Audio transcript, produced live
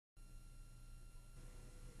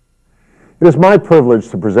It is my privilege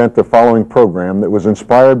to present the following program that was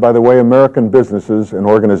inspired by the way American businesses and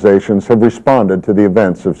organizations have responded to the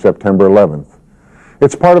events of September 11th.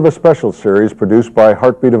 It's part of a special series produced by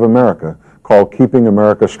Heartbeat of America called Keeping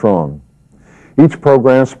America Strong. Each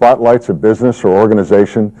program spotlights a business or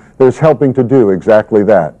organization that is helping to do exactly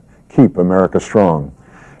that, keep America strong.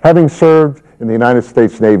 Having served in the United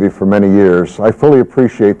States Navy for many years, I fully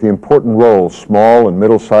appreciate the important role small and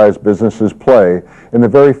middle-sized businesses play in the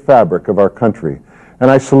very fabric of our country,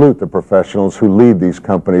 and I salute the professionals who lead these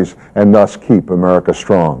companies and thus keep America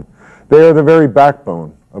strong. They are the very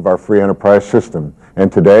backbone of our free enterprise system,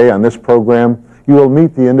 and today on this program, you will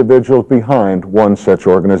meet the individuals behind one such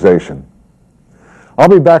organization. I'll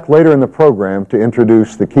be back later in the program to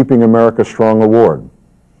introduce the Keeping America Strong Award.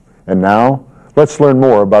 And now, let's learn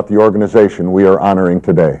more about the organization we are honoring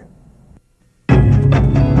today.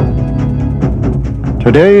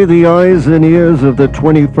 Today, the eyes and ears of the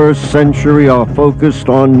 21st century are focused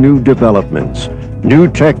on new developments, new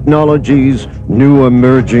technologies, new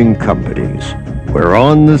emerging companies. We're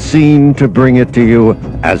on the scene to bring it to you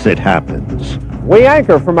as it happens. We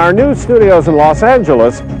anchor from our new studios in Los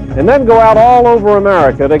Angeles and then go out all over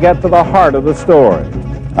America to get to the heart of the story.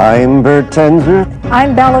 I'm Bert Tenzer.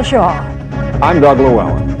 I'm Bella Shaw. I'm Doug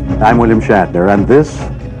Llewellyn. I'm William Shatner, and this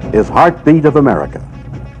is Heartbeat of America.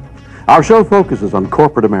 Our show focuses on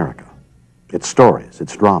corporate America, its stories,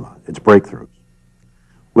 its drama, its breakthroughs.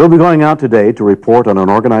 We'll be going out today to report on an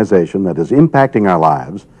organization that is impacting our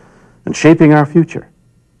lives and shaping our future.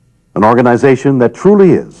 An organization that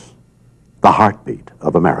truly is the heartbeat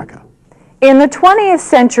of America. In the 20th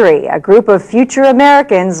century, a group of future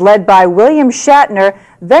Americans led by William Shatner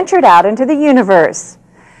ventured out into the universe.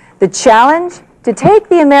 The challenge? To take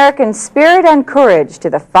the American spirit and courage to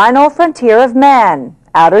the final frontier of man,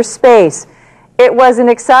 outer space. It was an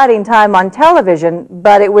exciting time on television,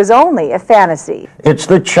 but it was only a fantasy. It's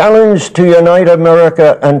the challenge to unite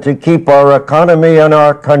America and to keep our economy and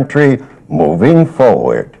our country moving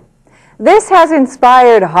forward. This has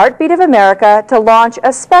inspired Heartbeat of America to launch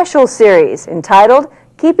a special series entitled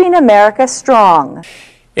Keeping America Strong.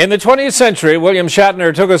 In the 20th century, William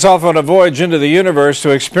Shatner took us off on a voyage into the universe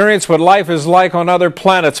to experience what life is like on other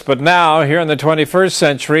planets. But now, here in the 21st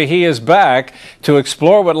century, he is back to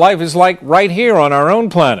explore what life is like right here on our own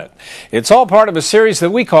planet. It's all part of a series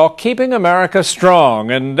that we call Keeping America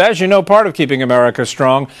Strong. And as you know, part of Keeping America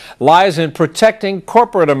Strong lies in protecting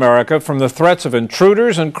corporate America from the threats of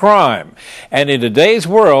intruders and crime. And in today's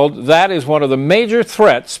world, that is one of the major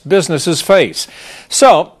threats businesses face.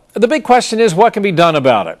 So, the big question is, what can be done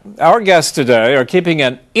about it? Our guests today are keeping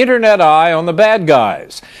an internet eye on the bad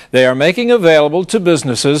guys. They are making available to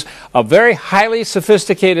businesses a very highly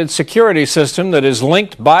sophisticated security system that is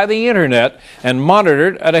linked by the internet and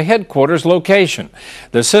monitored at a headquarters location.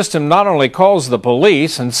 The system not only calls the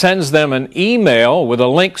police and sends them an email with a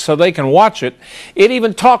link so they can watch it, it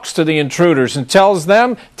even talks to the intruders and tells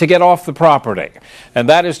them to get off the property. And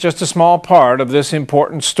that is just a small part of this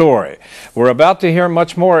important story. We're about to hear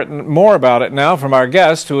much more about it now from our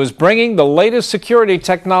guest, who is bringing the latest security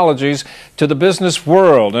technologies to the business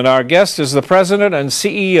world. And our guest is the president and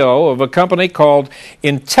CEO of a company called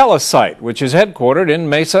IntelliSite, which is headquartered in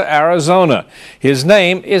Mesa, Arizona. His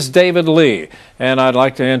name is David Lee, and I'd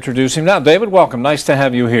like to introduce him now. David, welcome. Nice to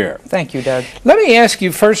have you here. Thank you, Doug. Let me ask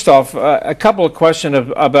you first off a couple of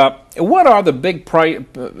questions about what are the big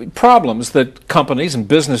problems that companies and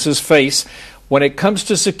businesses face when it comes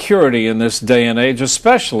to security in this day and age,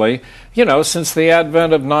 especially, since the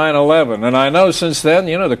advent of 9/11. And I know since then,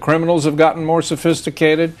 the criminals have gotten more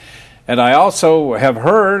sophisticated. And I also have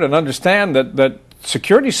heard and understand that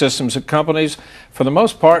security systems at companies, for the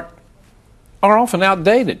most part, are often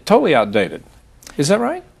outdated, totally outdated. Is that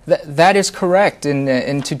right? That is correct.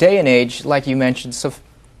 In today and age, like you mentioned, so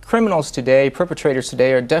criminals today, perpetrators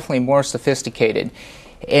today, are definitely more sophisticated.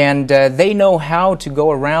 And they know how to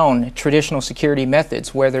go around traditional security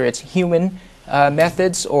methods, whether it's human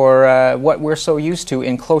methods or what we're so used to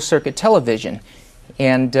in closed-circuit television.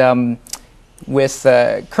 And with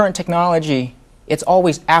current technology, it's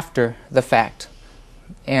always after the fact.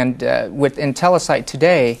 And with IntelliSite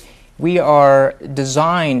today, we are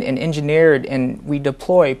designed and engineered and we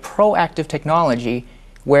deploy proactive technology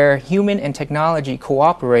where human and technology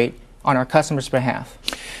cooperate on our customers' behalf.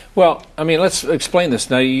 Well, let's explain this.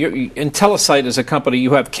 Now, IntelliSite is a company,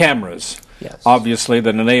 you have cameras, yes, obviously,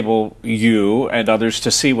 that enable you and others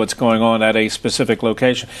to see what's going on at a specific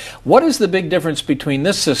location. What is the big difference between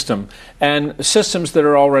this system and systems that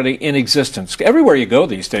are already in existence? Everywhere you go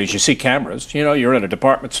these days, you see cameras. You're at a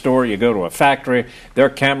department store, you go to a factory, there are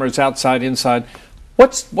cameras outside, inside.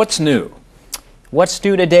 What's new? What's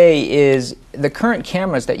new today is the current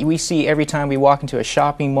cameras that we see every time we walk into a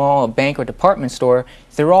shopping mall, a bank, or department store,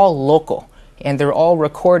 they're all local, and they're all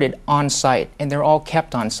recorded on site, and they're all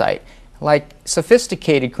kept on site. Like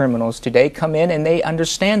sophisticated criminals today come in and they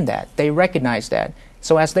understand that, they recognize that.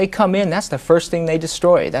 So as they come in, that's the first thing they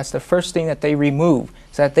destroy, that's the first thing that they remove,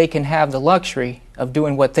 so that they can have the luxury of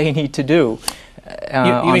doing what they need to do.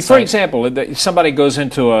 You mean, for example, somebody goes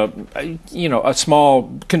into a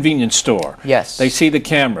small convenience store. Yes. They see the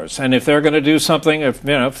cameras, and if they're going to do something, if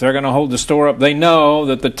they're going to hold the store up, they know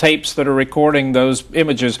that the tapes that are recording those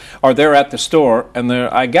images are there at the store, and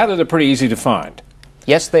I gather they're pretty easy to find.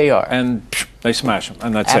 Yes, they are. And they smash them,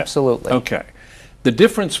 and that's it. Absolutely. Okay. The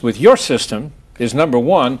difference with your system is, number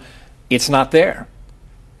one, it's not there,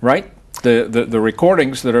 right? The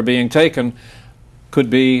recordings that are being taken could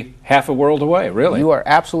be half a world away, really. You are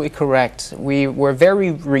absolutely correct. We're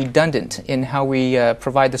very redundant in how we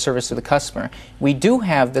provide the service to the customer. We do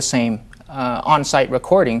have the same on-site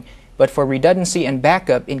recording, but for redundancy and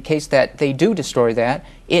backup, in case that they do destroy that,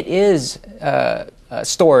 it is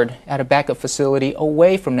stored at a backup facility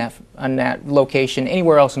away from that location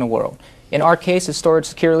anywhere else in the world. In our case, it's stored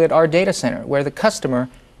securely at our data center, where the customer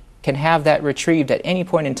can have that retrieved at any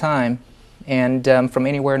point in time and from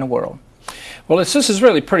anywhere in the world. Well, this is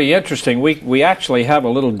really pretty interesting. We actually have a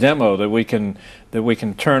little demo that we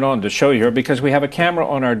can turn on to show you here, because we have a camera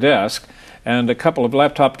on our desk and a couple of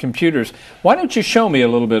laptop computers. Why don't you show me a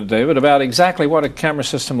little bit, David, about exactly what a camera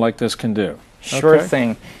system like this can do? Sure Okay?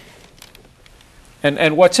 thing.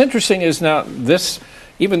 And what's interesting is now this,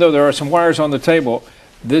 even though there are some wires on the table,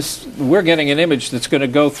 we're getting an image that's going to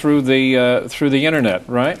go through the internet,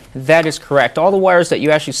 right? That is correct. All the wires that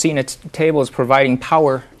you actually see in the table is providing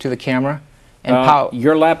power to the camera. And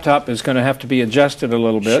your laptop is going to have to be adjusted a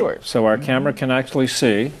little bit, Sure. so our camera can actually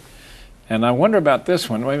see. And I wonder about this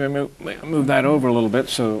one. Maybe move that over a little bit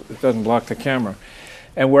so it doesn't block the camera.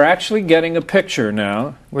 And we're actually getting a picture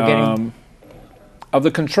now of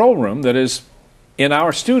the control room that is in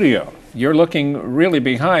our studio. You're looking really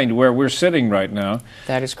behind where we're sitting right now.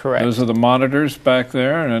 That is correct. Those are the monitors back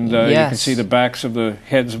there, and you can Yes. see the backs of the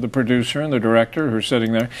heads of the producer and the director who are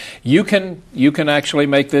sitting there. You can actually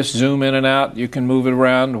make this zoom in and out. You can move it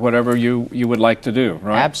around, whatever you would like to do,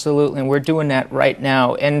 right? Absolutely, and we're doing that right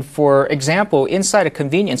now. And for example, inside a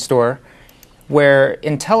convenience store, where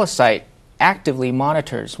IntelliSite actively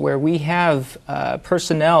monitors, where we have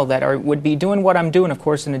personnel that would be doing what I'm doing, of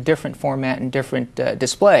course, in a different format and different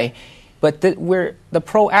display, but where the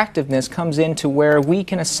proactiveness comes into where we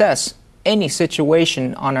can assess any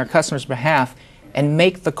situation on our customer's behalf and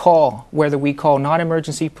make the call, whether we call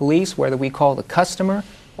non-emergency police, whether we call the customer,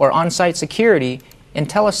 or on-site security.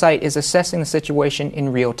 IntelliSite is assessing the situation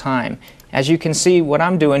in real time. As you can see, what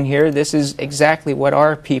I'm doing here, this is exactly what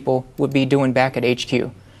our people would be doing back at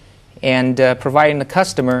HQ, and providing the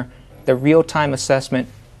customer the real-time assessment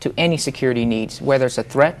to any security needs, whether it's a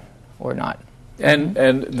threat or not.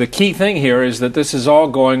 And the key thing here is that this is all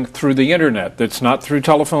going through the internet. It's not through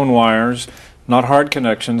telephone wires, not hard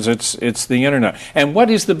connections. It's the internet. And what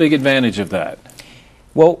is the big advantage of that?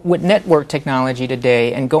 Well, with network technology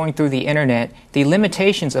today and going through the internet, the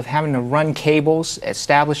limitations of having to run cables,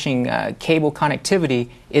 establishing cable connectivity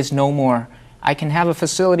is no more. I can have a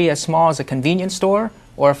facility as small as a convenience store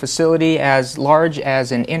or a facility as large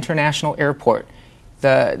as an international airport.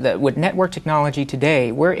 With network technology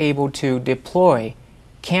today, we're able to deploy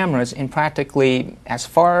cameras in practically as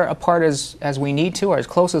far apart as we need to, or as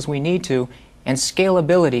close as we need to, and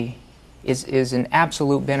scalability is an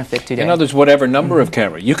absolute benefit today. In other words, whatever number of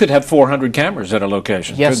cameras. You could have 400 cameras at a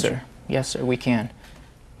location. Yes, sir. Yes, sir, we can.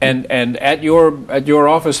 And at your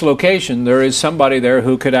office location, there is somebody there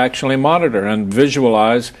who could actually monitor and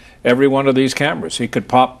visualize every one of these cameras. He could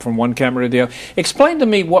pop from one camera to the other. Explain to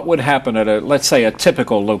me what would happen at let's say, a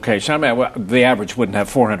typical location. I mean, well, the average wouldn't have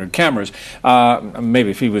 400 cameras. Maybe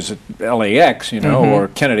if he was at LAX, or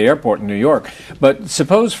Kennedy Airport in New York. But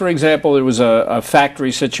suppose, for example, there was a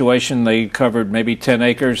factory situation. They covered maybe 10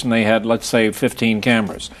 acres, and they had, let's say, 15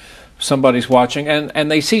 cameras. Somebody's watching,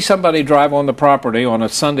 and they see somebody drive on the property on a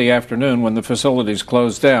Sunday afternoon when the facility's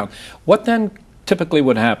closed down. What then typically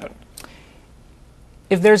would happen?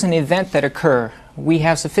 If there's an event that occurs, we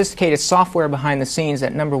have sophisticated software behind the scenes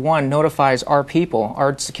that, number one, notifies our people,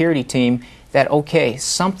 our security team, that, okay,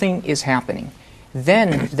 something is happening.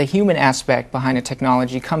 Then the human aspect behind the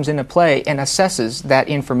technology comes into play and assesses that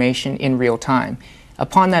information in real time.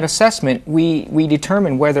 Upon that assessment, we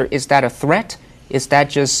determine whether is that a threat, Is that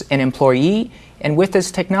just an employee? And with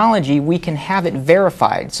this technology, we can have it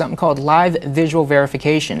verified, something called live visual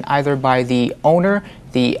verification, either by the owner,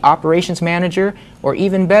 the operations manager, or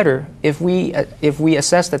even better, if we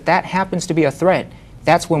assess that that happens to be a threat,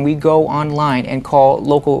 that's when we go online and call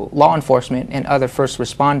local law enforcement and other first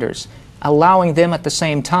responders, allowing them at the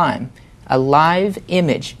same time a live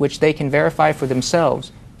image which they can verify for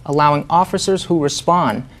themselves, allowing officers who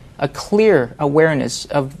respond a clear awareness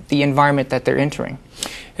of the environment that they're entering.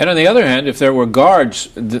 And on the other hand, if there were guards,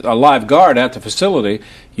 a live guard at the facility,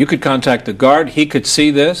 you could contact the guard. He could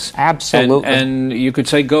see this. Absolutely. And you could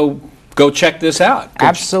say, go check this out.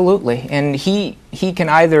 Absolutely. And he can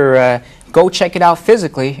either go check it out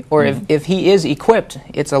physically, or if he is equipped,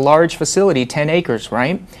 it's a large facility, 10 acres,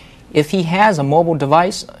 right? If he has a mobile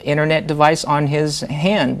device, internet device on his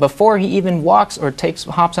hand, before he even walks or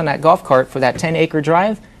hops on that golf cart for that 10-acre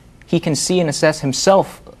drive, he can see and assess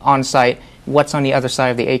himself on site what's on the other side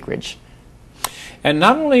of the acreage. And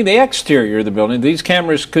not only the exterior of the building, these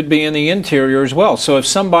cameras could be in the interior as well. So if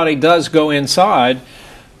somebody does go inside,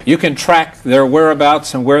 you can track their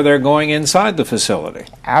whereabouts and where they're going inside the facility.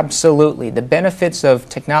 Absolutely. The benefits of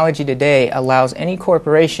technology today allows any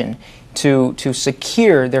corporation to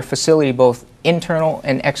secure their facility, both internal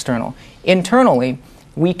and external. Internally,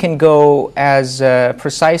 we can go as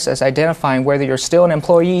precise as identifying whether you're still an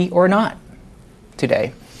employee or not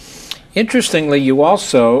today. Interestingly, you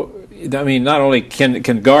also, I mean, not only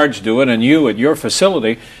can guards do it and you at your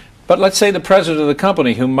facility, but let's say the president of the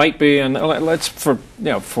company who might be, and let's for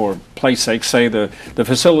play's sake say the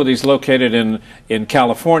facility is located in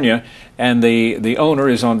California and the owner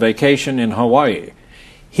is on vacation in Hawaii.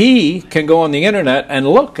 He can go on the internet and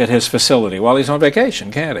look at his facility while he's on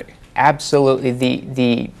vacation, can't he? Absolutely.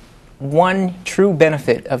 The one true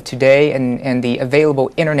benefit of today and the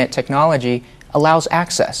available internet technology allows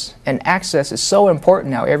access. And access is so important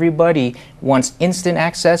now. Everybody wants instant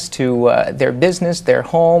access to their business, their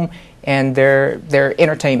home, and their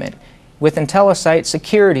entertainment. With IntelliSite,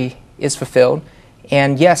 security is fulfilled.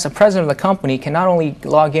 And yes, a president of the company can not only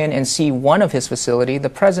log in and see one of his facility, the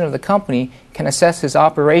president of the company can assess his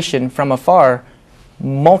operation from afar,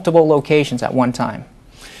 multiple locations at one time.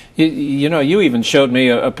 You know, you even showed me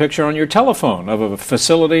a picture on your telephone of a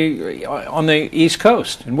facility on the East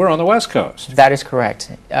Coast, and we're on the West Coast. That is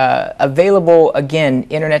correct. Available, again,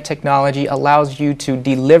 internet technology allows you to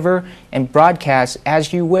deliver and broadcast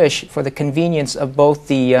as you wish for the convenience of both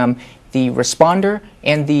the responder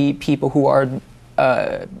and the people who are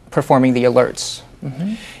performing the alerts.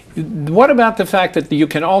 Mm-hmm. What about the fact that you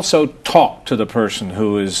can also talk to the person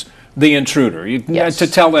who is the intruder, yes, to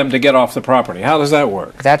tell them to get off the property? How does that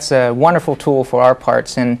work? That's a wonderful tool for our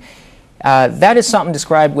parts, and that is something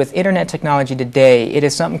described with internet technology today. It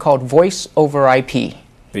is something called voice over IP.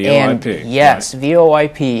 VoIP. Yes, right.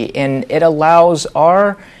 VoIP, and it allows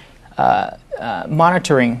our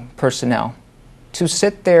monitoring personnel to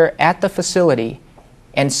sit there at the facility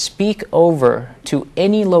and speak over to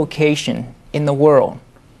any location in the world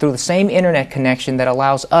through the same internet connection that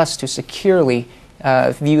allows us to securely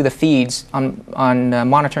view the feeds on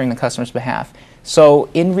monitoring the customer's behalf. So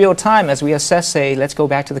in real time, as we assess, say, let's go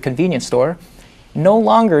back to the convenience store, no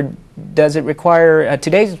longer does it require,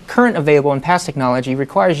 today's current available and past technology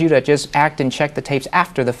requires you to just act and check the tapes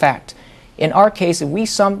after the fact. In our case, if we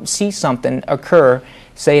see something occur,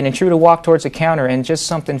 say an intruder walk towards the counter and just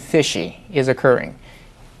something fishy is occurring,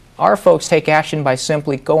 our folks take action by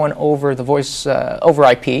simply going over the voice over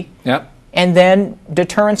IP. Yep. And then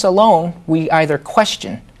deterrence alone, we either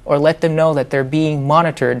question or let them know that they're being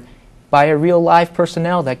monitored by a real live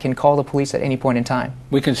personnel that can call the police at any point in time.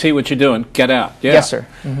 We can see what you're doing. Get out. Yeah. Yes, sir.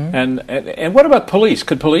 Mm-hmm. And what about police?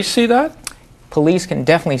 Could police see that? Police can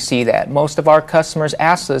definitely see that. Most of our customers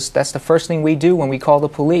ask us, that's the first thing we do when we call the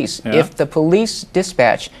police. Yeah. If the police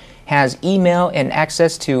dispatch has email and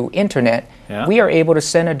access to internet, yeah, we are able to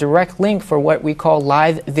send a direct link for what we call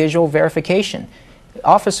live visual verification.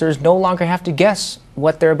 Officers no longer have to guess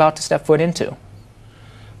what they're about to step foot into.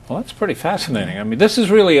 Well, that's pretty fascinating. I mean, this is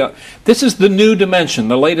really this is the new dimension,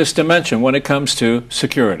 the latest dimension when it comes to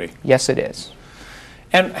security. Yes, it is.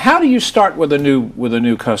 And how do you start with a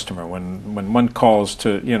new customer when one calls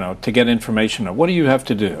to get information? What do you have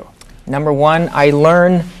to do? Number one, I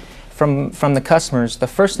learn from the customers. The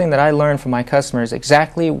first thing that I learn from my customers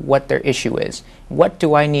exactly what their issue is. What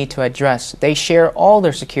do I need to address? They share all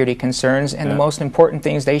their security concerns, and the most important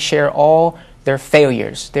things, they share all their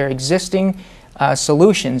failures, their existing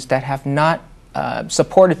solutions that have not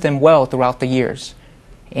supported them well throughout the years.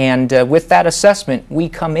 And with that assessment, we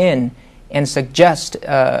come in and suggest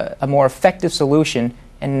a more effective solution,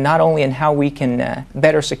 and not only in how we can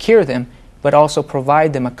better secure them, but also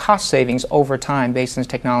provide them a cost savings over time based on the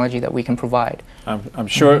technology that we can provide. I'm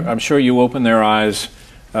sure you open their eyes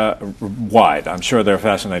wide. I'm sure they're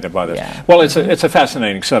fascinated by this. Yeah. Well, it's a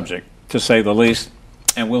fascinating subject, to say the least,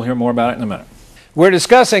 and we'll hear more about it in a minute. We're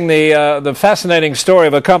discussing the fascinating story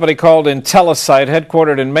of a company called IntelliSight,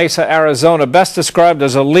 headquartered in Mesa, Arizona, best described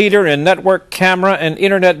as a leader in network camera and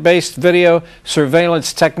internet-based video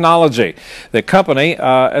surveillance technology. The company,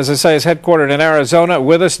 as I say, is headquartered in Arizona.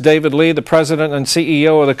 With us, David Lee, the president and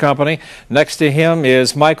CEO of the company. Next to him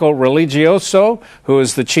is Michael Religioso, who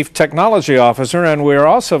is the chief technology officer, and we're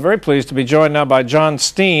also very pleased to be joined now by John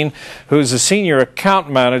Steen, who's the senior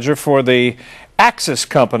account manager for the Axis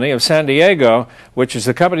Company of San Diego, which is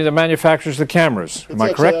the company that manufactures the cameras. Am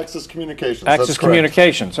I correct? Axis Communications. Axis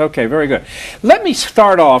Communications. Okay, very good. Let me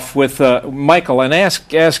start off with Michael and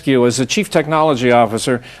ask you, as the Chief Technology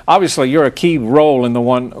Officer, obviously you're a key role in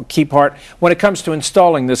the key part when it comes to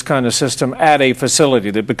installing this kind of system at a facility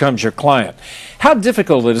that becomes your client. How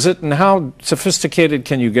difficult is it, and how sophisticated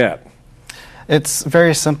can you get? It's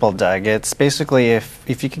very simple, Doug. It's basically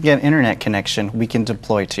if you can get an internet connection, we can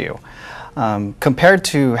deploy to you. Compared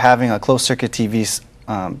to having a closed-circuit TV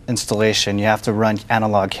installation, you have to run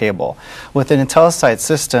analog cable. With an IntelliSight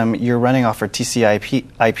system, you're running off our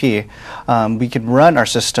TCP/IP. We can run our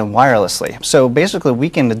system wirelessly. So basically, we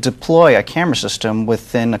can deploy a camera system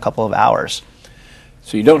within a couple of hours.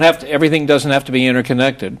 So you don't have to, everything doesn't have to be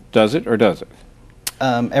interconnected, does it, or does it?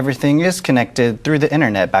 Everything is connected through the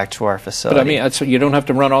internet back to our facility. But I mean, you don't have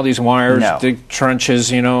to run all these wires, No. dig trenches,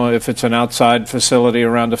 you know, if it's an outside facility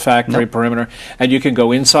around a factory perimeter. And you can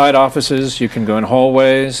go inside offices, you can go in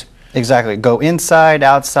hallways. Exactly. Go inside,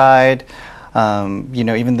 outside, you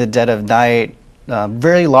know, even the dead of night.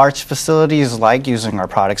 Very large facilities like using our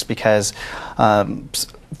products because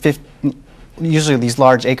usually these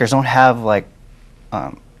large acres don't have like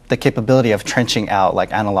the capability of trenching out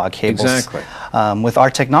like analog cables. Exactly. With our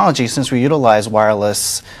technology, since we utilize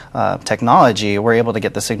wireless technology, we're able to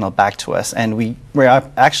get the signal back to us, and we're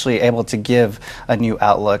actually able to give a new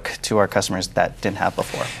outlook to our customers that didn't have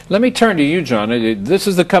before. Let me turn to you, John. This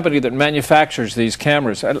is the company that manufactures these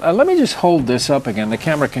cameras. Let me just hold this up again. The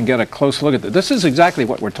camera can get a close look at this. This is exactly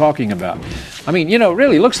what we're talking about. I mean, you know, it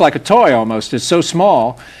really looks like a toy almost. It's so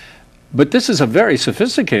small. But this is a very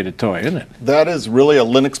sophisticated toy, isn't it? That is really a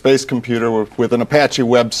Linux-based computer with an Apache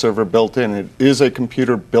web server built in. It is a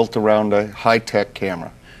computer built around a high-tech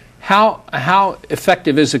camera. How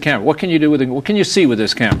effective is the camera? What can you do with it? What can you see with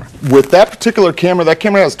this camera? With that particular camera, that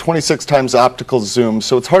camera has 26 times optical zoom,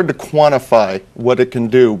 so it's hard to quantify what it can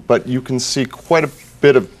do, but you can see quite a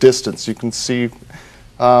bit of distance. You can see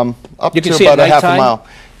up to about a half a mile.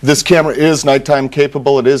 This camera is nighttime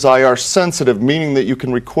capable. It is IR sensitive, meaning that you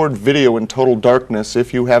can record video in total darkness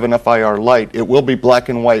if you have enough IR light. It will be black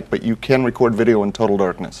and white, but you can record video in total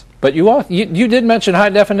darkness. But you did mention high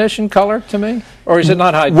definition color to me? Or is it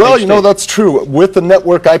not high Well, HD? you know, that's true. With the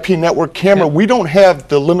network, IP network camera, we don't have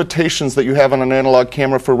the limitations that you have on an analog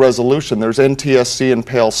camera for resolution. There's NTSC and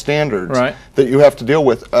PAL standards that you have to deal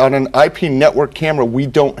with. On an IP network camera, we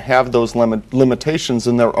don't have those limitations,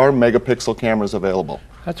 and there are megapixel cameras available.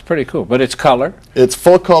 That's pretty cool. But it's color? It's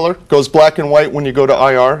full color, goes black and white when you go to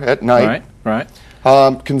IR at night. Right.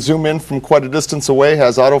 Can zoom in from quite a distance away,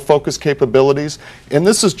 has autofocus capabilities, and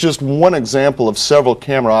this is just one example of several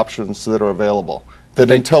camera options that are available that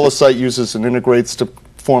IntelliSight uses and integrates to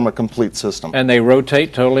form a complete system. And they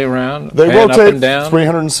rotate totally around? They pan rotate up and down?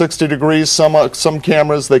 360 degrees. Some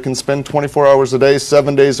cameras, they can spend 24 hours a day,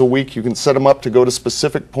 7 days a week. You can set them up to go to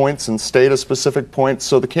specific points and stay at a specific point.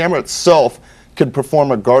 So the camera itself can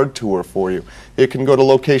perform a guard tour for you. It can go to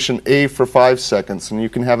location A for 5 seconds, and you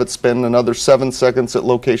can have it spend another 7 seconds at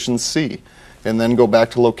location C, and then go back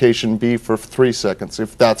to location B for 3 seconds,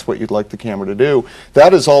 if that's what you'd like the camera to do.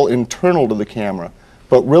 That is all internal to the camera,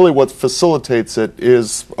 but really what facilitates it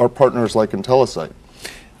is our partners like IntelliSight.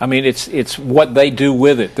 I mean, it's what they do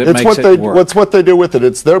with it that makes it work. It's what they do with it.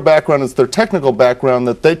 It's their background. It's their technical background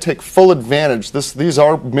that they take full advantage. These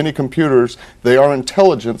are mini computers. They are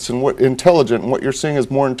intelligent, and what you're seeing is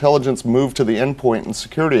more intelligence move to the endpoint and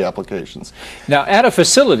security applications. Now, at a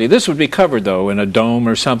facility, this would be covered though in a dome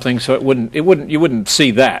or something, so you wouldn't see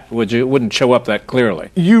that, would you? It wouldn't show up that clearly.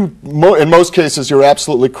 In most cases, you're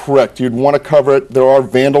absolutely correct. You'd want to cover it. There are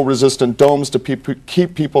vandal-resistant domes to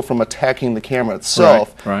keep people from attacking the camera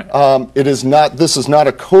itself. Right. This is not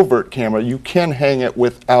a covert camera. You can hang it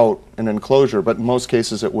without an enclosure, but in most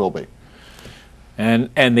cases it will be.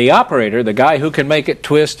 And the operator, the guy who can make it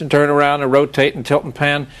twist and turn around and rotate and tilt and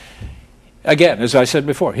pan, again, as I said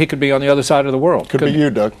before, he could be on the other side of the world. Could be you,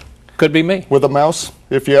 Doug. Could be me. With a mouse,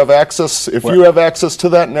 if you have access, you have access to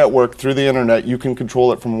that network through the internet, you can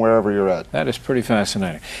control it from wherever you're at. That is pretty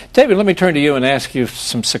fascinating. David, let me turn to you and ask you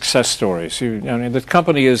some success stories. I mean, the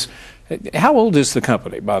company is, how old is the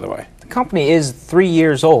company, by the way? The company is 3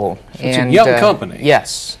 years old. It's a young company.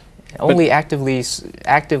 Yes. Only actively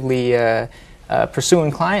pursuing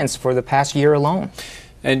clients for the past year alone.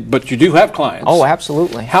 But you do have clients. Oh,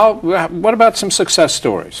 absolutely. What about some success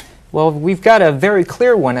stories? Well, we've got a very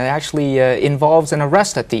clear one that actually involves an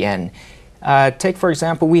arrest at the end. Take, for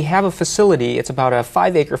example, we have a facility, it's about a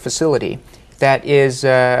 5-acre facility, that is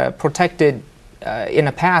protected in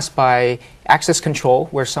the past by access control,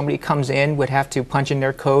 where somebody comes in, would have to punch in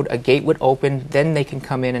their code, a gate would open, then they can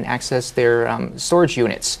come in and access their storage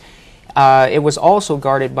units. It was also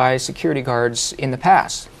guarded by security guards in the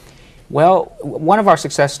past. Well, one of our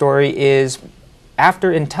success story is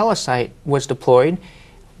after IntelliSite was deployed,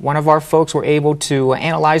 one of our folks were able to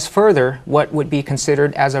analyze further what would be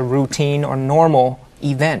considered as a routine or normal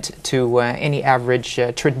event to any average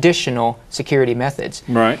traditional security methods.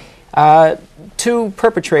 Right. 2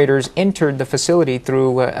 perpetrators entered the facility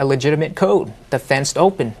through a legitimate code. The fence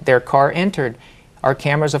opened, their car entered. Our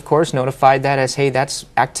cameras, of course, notified that as, hey, that's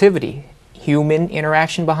activity, human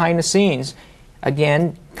interaction behind the scenes.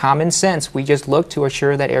 Again, common sense. We just looked to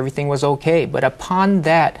assure that everything was okay. But upon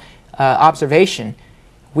that observation,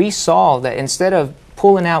 we saw that instead of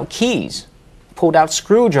pulling out keys, pulled out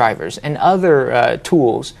screwdrivers and other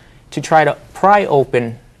tools to try to pry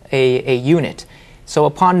open a unit. So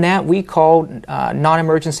upon that, we called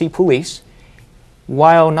non-emergency police.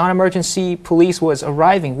 While non-emergency police was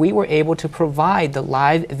arriving, we were able to provide the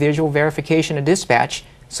live visual verification of dispatch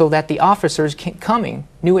so that the officers coming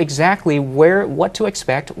knew exactly what to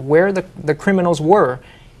expect, where the criminals were,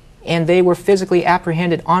 and they were physically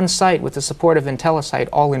apprehended on site with the support of IntelliSite,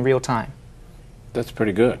 all in real time. That's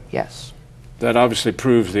pretty good. Yes. That obviously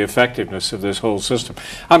proves the effectiveness of this whole system.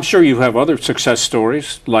 I'm sure you have other success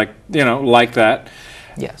stories like that.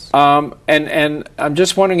 Yes. And I'm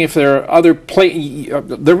just wondering if there are other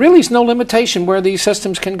there really is no limitation where these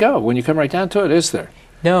systems can go when you come right down to it, is there?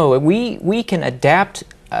 No, we can adapt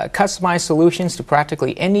customized solutions to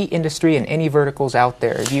practically any industry and any verticals out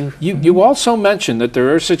there. You also mentioned that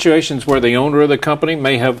there are situations where the owner of the company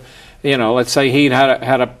may have, let's say he'd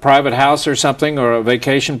had a private house or something, or a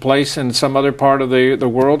vacation place in some other part of the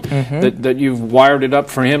world, that you've wired it up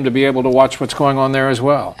for him to be able to watch what's going on there as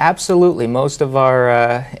well. Absolutely. Most of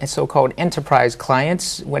our so-called enterprise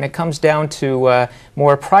clients, when it comes down to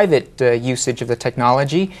more private usage of the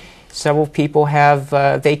technology, several people have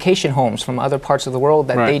vacation homes from other parts of the world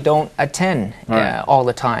that they don't attend all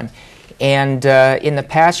the time. And in the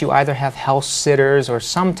past, you either have house sitters or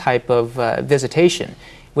some type of visitation.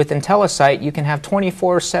 With IntelliSite, you can have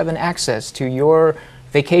 24/7 access to your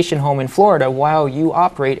vacation home in Florida while you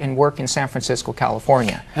operate and work in San Francisco,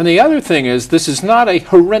 California. And the other thing is, this is not a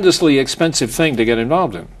horrendously expensive thing to get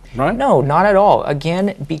involved in, right? No, not at all.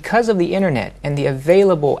 Again, because of the Internet and the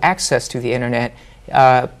available access to the Internet,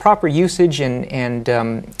 proper usage and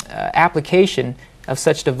application of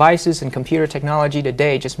such devices and computer technology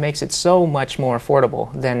today just makes it so much more affordable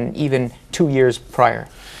than even 2 years prior.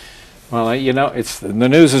 Well, the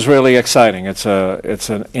news is really exciting. It's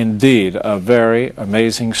indeed a very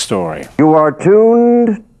amazing story. You are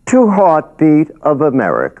tuned to Heartbeat of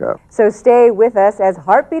America. So stay with us as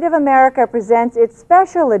Heartbeat of America presents its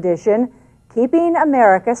special edition, Keeping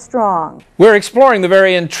America Strong. We're exploring the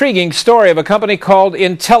very intriguing story of a company called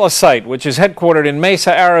IntelliSite, which is headquartered in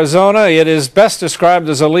Mesa, Arizona. It is best described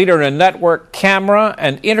as a leader in network camera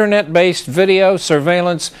and internet-based video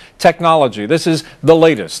surveillance technology. This is the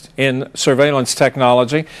latest in surveillance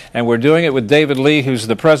technology, and we're doing it with David Lee, who's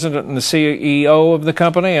the president and the CEO of the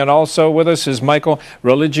company, and also with us is Michael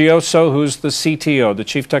Religioso, who's the CTO, the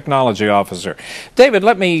Chief Technology Officer. David,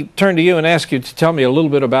 let me turn to you and ask you to tell me a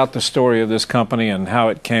little bit about the story of this company and how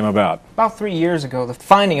it came about. About 3 years ago, the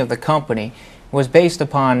finding of the company was based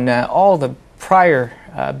upon all the prior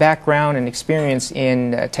background and experience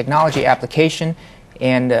in technology application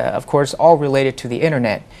and, of course, all related to the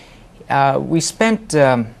Internet. We spent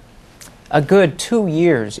a good 2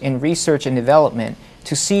 years in research and development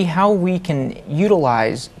to see how we can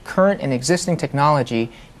utilize current and existing technology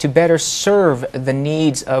to better serve the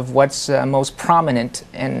needs of what's most prominent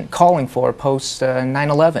and calling for post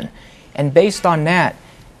 9/11. And based on that,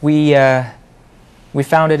 we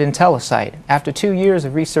founded IntelliSite. After 2 years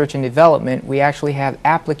of research and development, we actually have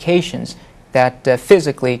applications that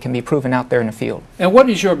physically can be proven out there in the field. And what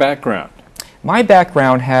is your background? My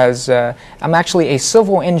background I'm actually a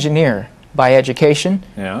civil engineer by education,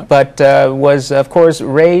 but was, of course,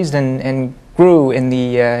 raised and grew in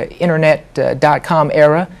the internet.com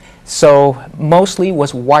era. So mostly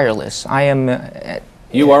was wireless.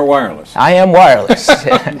 You are wireless. I am wireless.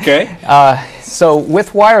 Okay. So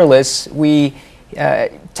with wireless, we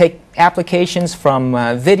take applications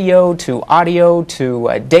from video to audio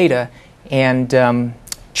to data and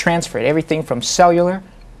transfer it, everything from cellular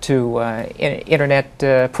to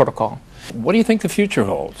internet protocol. What do you think the future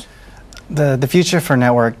holds? The future for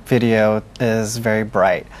network video is very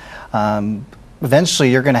bright. Eventually,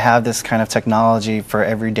 you're going to have this kind of technology for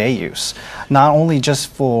everyday use, not only just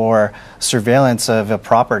for surveillance of a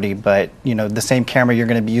property, but the same camera you're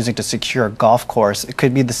going to be using to secure a golf course. It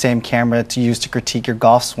could be the same camera to use to critique your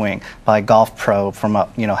golf swing by a golf pro from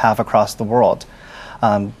half across the world.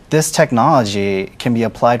 This technology can be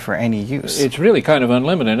applied for any use. It's really kind of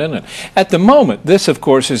unlimited, isn't it? At the moment, this, of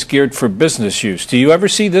course, is geared for business use. Do you ever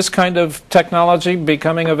see this kind of technology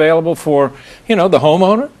becoming available for, the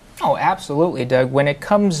homeowner? Oh, absolutely, Doug. When it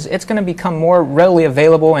comes, it's going to become more readily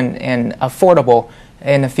available and affordable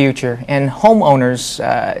in the future. And homeowners,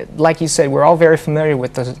 like you said, we're all very familiar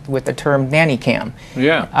with the term nanny cam.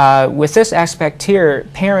 Yeah. With this aspect here,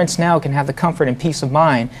 parents now can have the comfort and peace of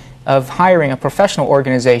mind of hiring a professional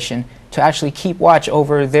organization to actually keep watch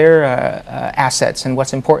over their assets and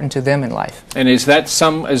what's important to them in life. And is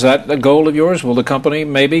that a goal of yours? Will the company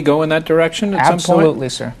maybe go in that direction at some point? Absolutely,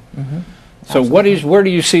 sir. Mm-hmm. So where do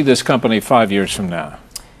you see this company 5 years from now?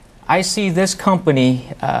 I see this company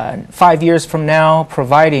 5 years from now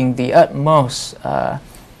providing the utmost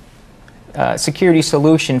security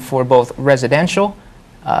solution for both residential,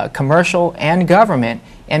 commercial, and government.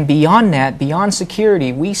 And beyond that, beyond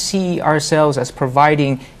security, we see ourselves as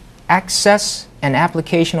providing access and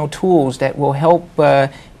applicational tools that will help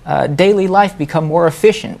daily life become more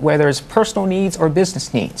efficient, whether it's personal needs or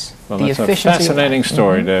business needs. Well, that's a fascinating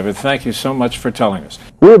story, David. Thank you so much for telling us.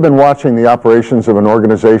 We have been watching the operations of an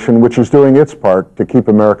organization which is doing its part to keep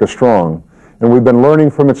America strong, and we've been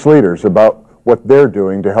learning from its leaders about what they're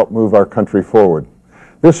doing to help move our country forward.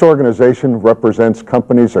 This organization represents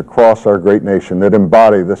companies across our great nation that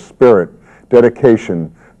embody the spirit,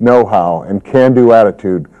 dedication, know-how, and can-do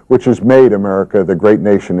attitude which has made America the great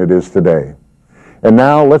nation it is today. And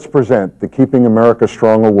now let's present the Keeping America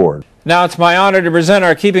Strong Award. Now it's my honor to present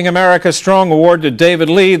our Keeping America Strong Award to David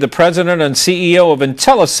Lee, the president and CEO of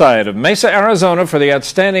IntelliSight of Mesa, Arizona, for the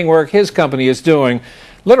outstanding work his company is doing,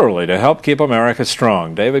 literally, to help keep America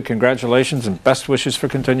strong. David, congratulations and best wishes for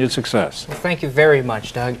continued success. Well, thank you very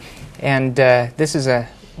much, Doug. And this is a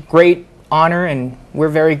great honor, and we're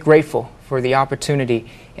very grateful for the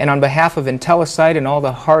opportunity. And on behalf of IntelliSight and all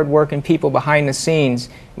the hard-working people behind the scenes,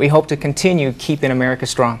 we hope to continue keeping America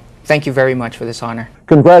strong. Thank you very much for this honor.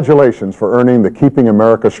 Congratulations for earning the Keeping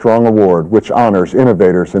America Strong Award, which honors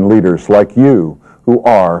innovators and leaders like you who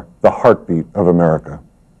are the heartbeat of America.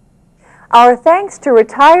 Our thanks to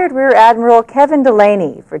retired Rear Admiral Kevin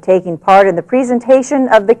Delaney for taking part in the presentation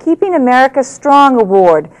of the Keeping America Strong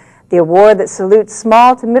Award, the award that salutes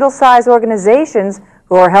small to middle-sized organizations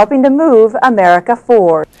who are helping to move America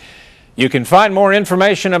forward. You can find more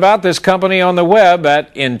information about this company on the web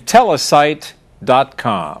at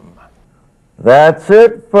IntelliSight.com. That's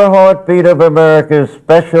it for Heartbeat of America's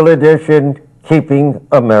special edition, Keeping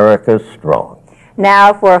America Strong.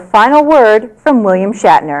 Now for a final word from William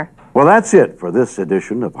Shatner. Well, that's it for this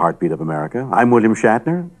edition of Heartbeat of America. I'm William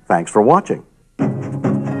Shatner. Thanks for watching.